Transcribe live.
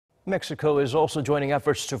Mexico is also joining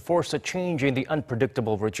efforts to force a change in the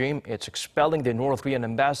unpredictable regime. It's expelling the North Korean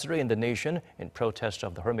ambassador in the nation in protest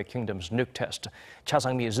of the Hermit Kingdom's nuke test. Cha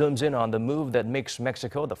Sang-mi zooms in on the move that makes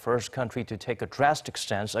Mexico the first country to take a drastic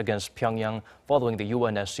stance against Pyongyang following the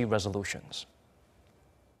UNSC resolutions.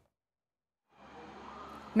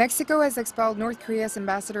 Mexico has expelled North Korea's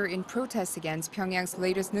ambassador in protest against Pyongyang's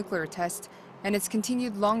latest nuclear test and its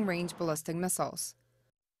continued long-range ballistic missiles.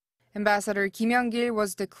 Ambassador Hyong-gil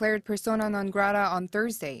was declared persona non grata on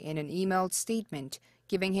Thursday in an emailed statement,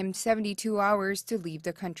 giving him 72 hours to leave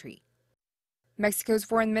the country. Mexico's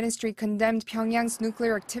foreign ministry condemned Pyongyang's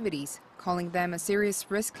nuclear activities, calling them a serious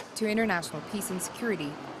risk to international peace and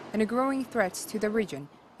security and a growing threat to the region,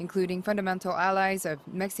 including fundamental allies of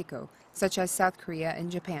Mexico, such as South Korea and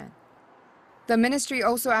Japan. The ministry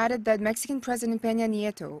also added that Mexican President Peña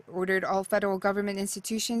Nieto ordered all federal government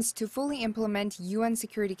institutions to fully implement UN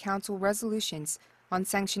Security Council resolutions on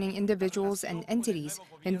sanctioning individuals and entities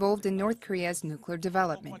involved in North Korea's nuclear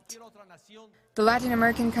development. The Latin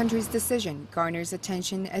American country's decision garners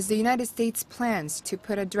attention as the United States plans to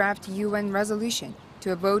put a draft UN resolution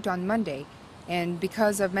to a vote on Monday, and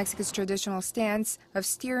because of Mexico's traditional stance of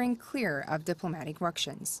steering clear of diplomatic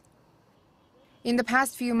ructions. In the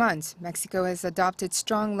past few months, Mexico has adopted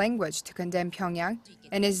strong language to condemn Pyongyang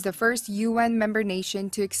and is the first UN member nation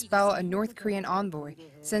to expel a North Korean envoy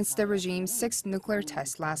since the regime's sixth nuclear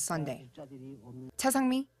test last Sunday. Cha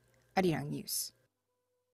Sang-mi, Arirang News.